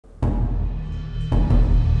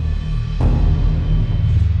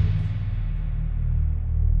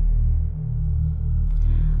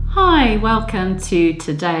Hi, welcome to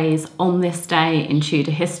today's On This Day in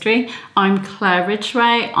Tudor History. I'm Claire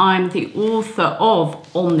Ridgway. I'm the author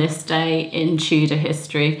of On This Day in Tudor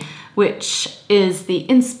History, which is the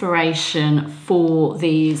inspiration for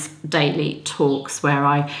these daily talks where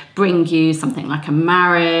I bring you something like a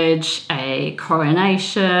marriage, a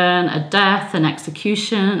coronation, a death, an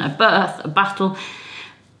execution, a birth, a battle,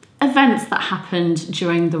 events that happened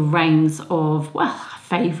during the reigns of, well,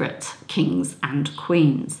 favourite kings and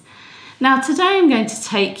queens. Now today I'm going to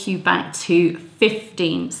take you back to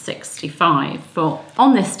 1565 for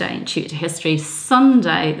On This Day in Tudor History,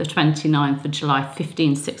 Sunday the 29th of July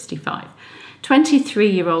 1565.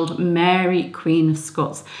 23-year-old Mary, Queen of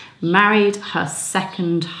Scots, married her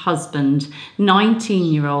second husband,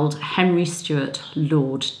 19-year-old Henry Stuart,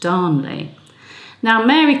 Lord Darnley. Now,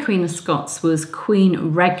 Mary, Queen of Scots, was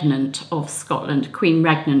Queen Regnant of Scotland, Queen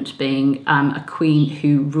Regnant being a queen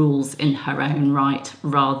who rules in her own right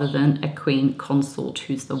rather than a queen consort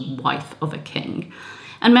who's the wife of a king.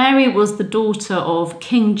 And Mary was the daughter of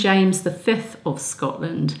King James V of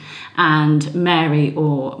Scotland and Mary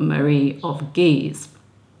or Marie of Guise.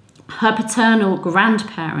 Her paternal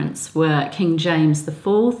grandparents were King James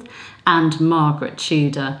IV and Margaret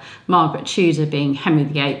Tudor being Henry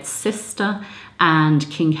VIII's sister and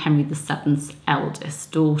King Henry VII's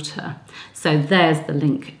eldest daughter. So there's the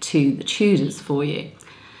link to the Tudors for you.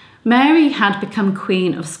 Mary had become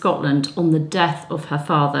Queen of Scotland on the death of her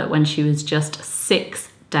father when she was just 6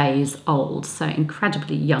 days old, so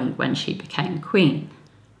incredibly young when she became Queen.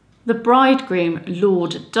 The bridegroom,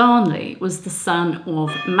 Lord Darnley, was the son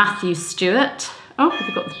of Matthew Stuart. Oh,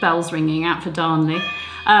 we've got the bells ringing out for Darnley.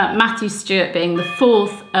 Matthew Stuart being the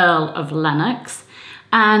 4th Earl of Lennox.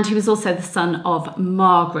 And he was also the son of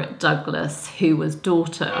Margaret Douglas, who was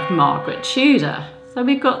daughter of Margaret Tudor. So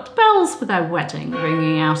we've got bells for their wedding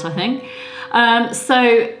ringing out, I think.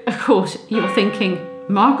 So, of course, you're thinking,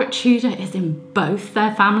 Margaret Tudor is in both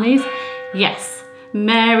their families? Yes,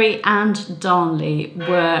 Mary and Darnley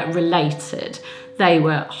were related. They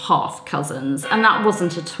were half cousins, and that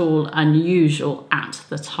wasn't at all unusual at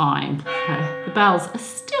the time. So the bells are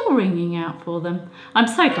still ringing out for them. I'm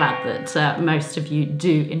so glad that most of you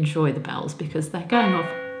do enjoy the bells because they're going off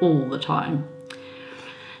all the time.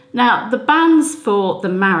 Now, the banns for the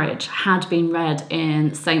marriage had been read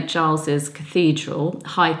in St Giles's Cathedral,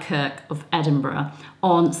 High Kirk of Edinburgh,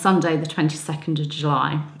 on Sunday the 22nd of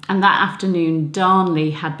July, and that afternoon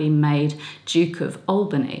Darnley had been made Duke of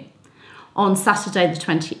Albany. On Saturday the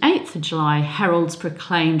 28th of July, heralds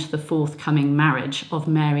proclaimed the forthcoming marriage of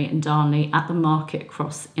Mary and Darnley at the Market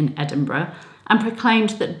Cross in Edinburgh and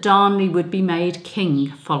proclaimed that Darnley would be made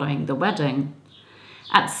king following the wedding.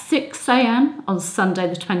 At 6 a.m. on Sunday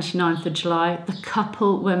the 29th of July, the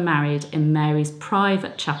couple were married in Mary's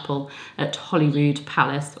private chapel at Holyrood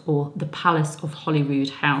Palace, or the Palace of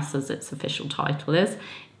Holyrood House as its official title is,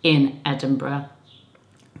 in Edinburgh.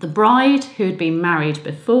 The bride, who had been married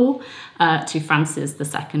before to Francis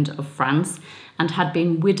II of France and had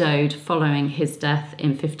been widowed following his death in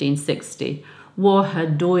 1560, wore her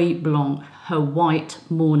deuil blanc, her white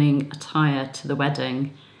mourning attire, to the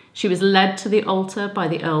wedding. She was led to the altar by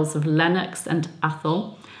the Earls of Lennox and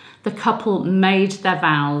Athol. The couple made their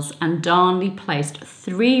vows and Darnley placed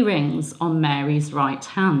 3 rings on Mary's right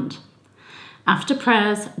hand. After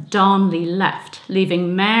prayers, Darnley left,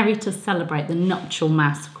 leaving Mary to celebrate the nuptial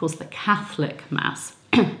mass, of course the Catholic mass,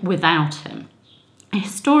 without him.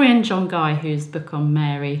 Historian John Guy, whose book on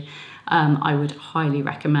Mary I would highly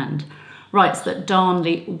recommend, writes that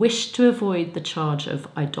Darnley wished to avoid the charge of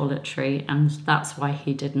idolatry, and that's why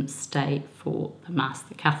he didn't stay for the mass,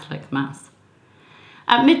 the Catholic mass.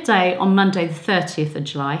 At midday on Monday the 30th of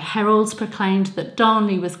July, heralds proclaimed that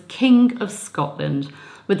Darnley was King of Scotland,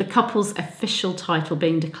 with the couple's official title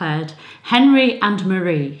being declared Henry and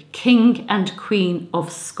Marie, King and Queen of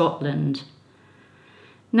Scotland.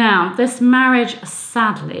 Now, this marriage,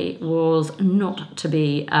 sadly, was not to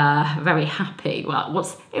be very happy.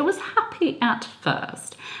 Well, it was happy at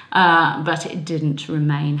first, but it didn't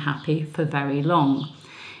remain happy for very long.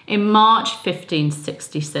 In March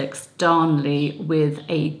 1566, Darnley, with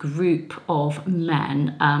a group of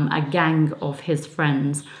men, a gang of his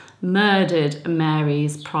friends, murdered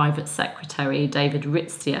Mary's private secretary, David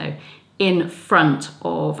Rizzio, in front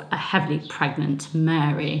of a heavily pregnant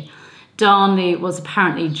Mary. Darnley was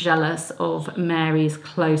apparently jealous of Mary's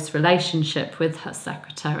close relationship with her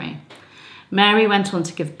secretary. Mary went on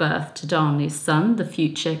to give birth to Darnley's son, the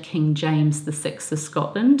future King James VI of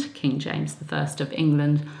Scotland, King James I of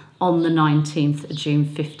England, on the 19th of June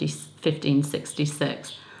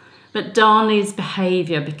 1566. But Darnley's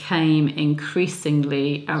behaviour became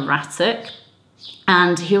increasingly erratic.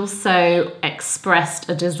 And he also expressed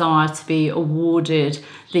a desire to be awarded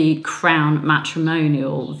the crown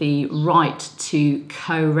matrimonial, the right to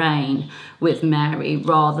co-reign with Mary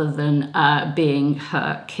rather than being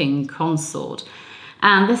her king consort.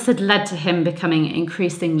 And this had led to him becoming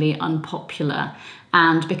increasingly unpopular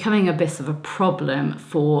and becoming a bit of a problem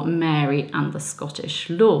for Mary and the Scottish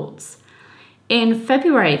lords. In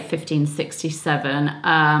February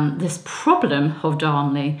 1567, this problem of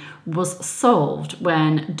Darnley was solved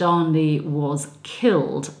when Darnley was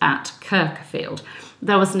killed at Kirkfield.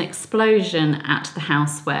 There was an explosion at the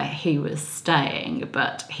house where he was staying,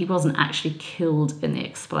 but he wasn't actually killed in the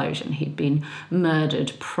explosion. He'd been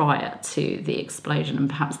murdered prior to the explosion, and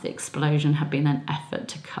perhaps the explosion had been an effort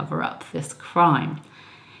to cover up this crime.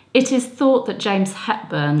 It is thought that James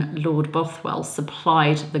Hepburn, Lord Bothwell,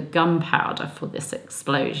 supplied the gunpowder for this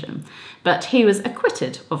explosion, but he was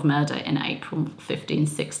acquitted of murder in April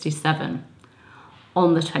 1567.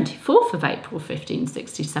 On the 24th of April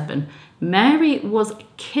 1567, Mary was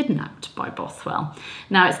kidnapped by Bothwell.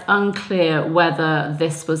 Now, it's unclear whether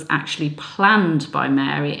this was actually planned by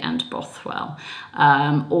Mary and Bothwell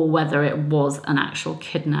or whether it was an actual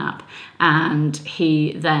kidnap. And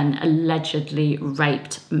he then allegedly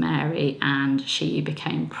raped Mary and she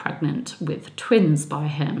became pregnant with twins by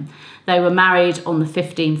him. They were married on the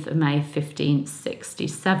 15th of May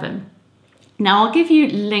 1567. Now, I'll give you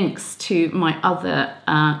links to my other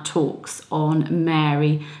talks on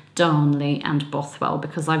Mary, Darnley and Bothwell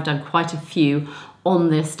because I've done quite a few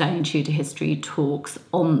on this day in Tudor history talks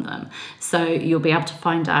on them. So you'll be able to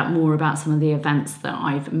find out more about some of the events that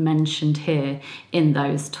I've mentioned here in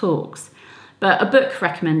those talks. But a book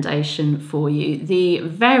recommendation for you, the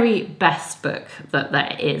very best book that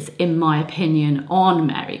there is, in my opinion, on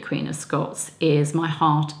Mary, Queen of Scots is My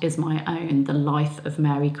Heart Is My Own, The Life of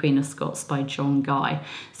Mary, Queen of Scots by John Guy.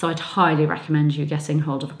 So I'd highly recommend you getting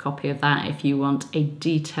hold of a copy of that if you want a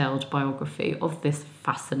detailed biography of this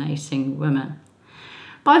fascinating woman.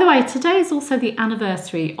 By the way, today is also the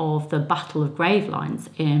anniversary of the Battle of Gravelines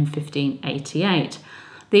in 1588.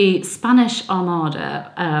 The Spanish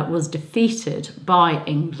Armada was defeated by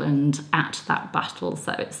England at that battle,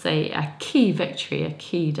 so it's a key victory, a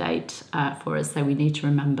key date for us, so we need to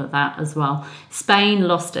remember that as well. Spain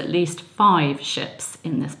lost at least 5 ships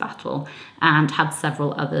in this battle and had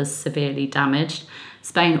several others severely damaged.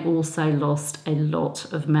 Spain also lost a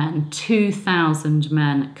lot of men, 2,000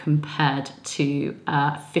 men compared to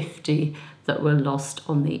 50 that were lost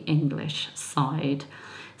on the English side.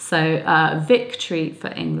 So victory for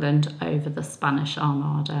England over the Spanish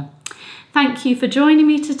Armada. Thank you for joining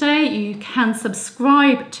me today. You can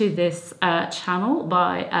subscribe to this channel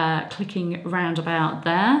by clicking round about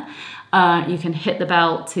there. You can hit the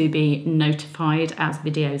bell to be notified as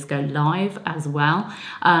videos go live as well.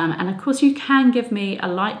 And of course you can give me a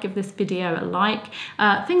like, give this video a like.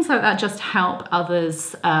 Things like that just help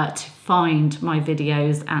others to find my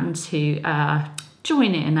videos and to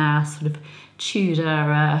join in our sort of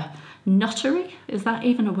Tudor nuttery. Is that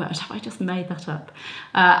even a word? Have I just made that up?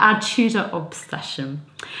 Our Tudor obsession.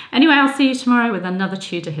 Anyway, I'll see you tomorrow with another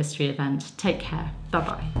Tudor history event. Take care.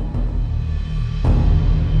 Bye-bye.